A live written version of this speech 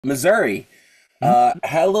Missouri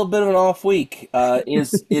had a little bit of an off week.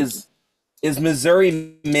 Is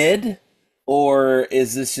Missouri mid, or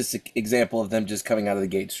is this just an example of them just coming out of the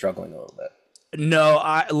gate struggling a little bit? No,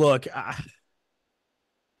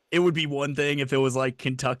 it would be one thing if it was like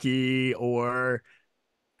Kentucky or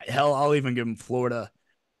hell, I'll even give them Florida.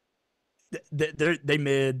 They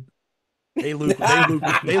mid, they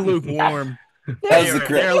lukewarm. That was the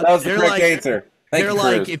correct. That was the They're correct like answer. Thank they're you,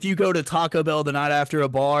 like Cruz. if you go to Taco Bell the night after a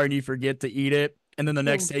bar and you forget to eat it, and then the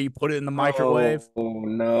next day you put it in the Oh microwave.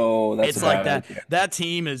 no, that's a It's like bad that. idea. That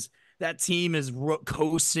team is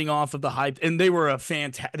coasting off of the hype, and they were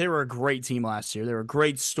they were a great team last year. They were a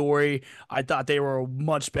great story. I thought they were a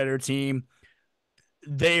much better team.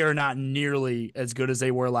 They are not nearly as good as they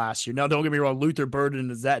were last year. Now, don't get me wrong, Luther Burden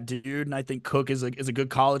is that dude, and I think Cook is a good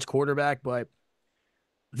college quarterback. But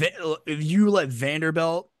if you let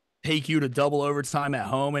Vanderbilt take you to double overtime at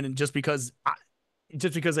home, and just because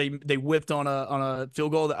they whipped on a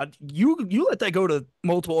field goal, you let that go to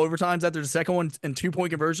multiple overtimes after the second one and 2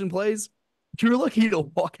 point conversion plays, you're lucky to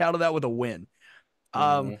walk out of that with a win.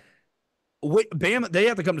 Um, Mhm. Bam, they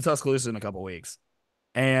have to come to Tuscaloosa in a couple weeks,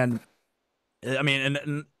 and I mean,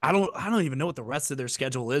 and I don't even know what the rest of their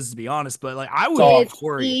schedule is, to be honest. But like, I would Soft, It's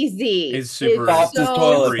worry, easy. It's It's super soft as so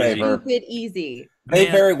toilet super easy. paper. stupid easy. They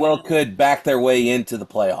man. very well could back their way into the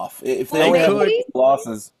playoff. If they Oh, They only have like could, maybe. two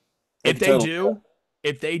losses, they if could they totally.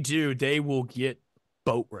 do, they will get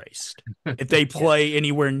boat raced. If they play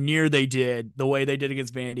anywhere near they did the way they did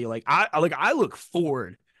against Vandy, I look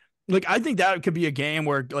forward. Like I think that could be a game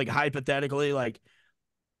where like hypothetically, like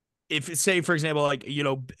if say for example, like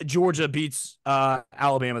Georgia beats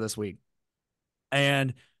Alabama this week,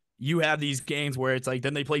 and you have these games where it's like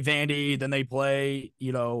then they play Vandy, then they play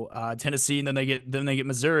Tennessee, and then they get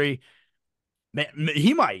Missouri. Man,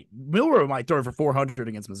 Milrow might throw for 400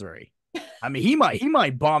 against Missouri. I mean, he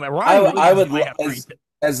might bomb it. Ryan I Williams would might have three.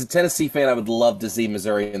 as a Tennessee fan, I would love to see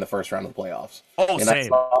Missouri in the first round of the playoffs. Oh, And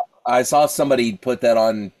same. I saw somebody put that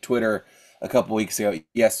on Twitter a couple weeks ago.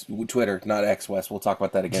 Yes, Twitter, not X West. We'll talk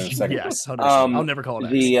about that again in a second. Yes, 100%. I'll Um, never call it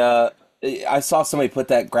X. the I saw somebody put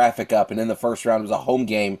that graphic up, and in the first round it was a home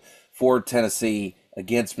game for Tennessee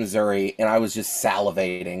against Missouri, and I was just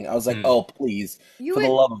salivating. I was like, Mm. "Oh, please, You for the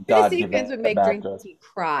would love of God, Tennessee give fans would that make back to us." Drinky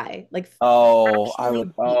cry. Like Oh, actually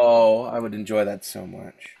weep. I would enjoy that so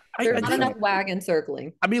much. I, There's I not think. enough wagon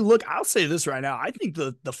circling. I mean, look, I'll say this right now. I think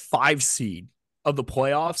the 5 seed of the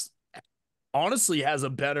playoffs honestly has a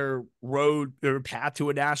better road or path to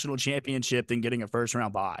a national championship than getting a first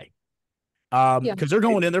round bye. Yeah. Because they're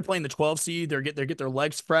going in, they're playing the 12 seed, they get their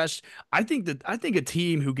legs fresh. I think a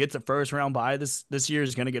team who gets a first round bye this year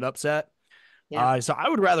is going to get upset. Yeah. So I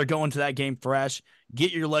would rather go into that game fresh,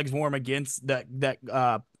 get your legs warm against that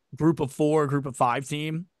group of four, group of five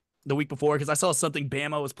team the week before, because I saw something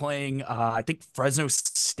Bama was playing. I think Fresno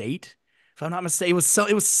State, if I'm not mistaken.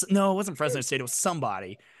 It was no, it wasn't Fresno State. It was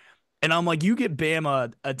somebody, and I'm like, you get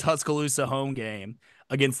Bama a Tuscaloosa home game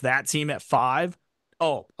against that team at 5.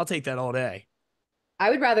 Oh, I'll take that all day. I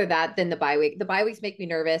would rather that than the bye week. The bye weeks make me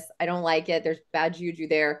nervous. I don't like it. There's bad juju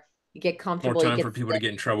there. You get More comfortable, you time for get people to sick.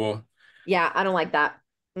 get in trouble. Yeah, I don't like that.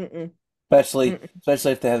 Mm-mm, Especially mm-mm.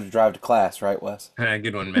 especially if they have to drive to class, right, Wes?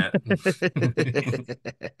 Good one, Matt.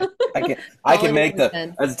 I can Calling it make makes the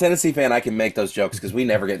sense. as a Tennessee fan, I can make those jokes because we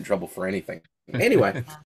never get in trouble for anything. Anyway,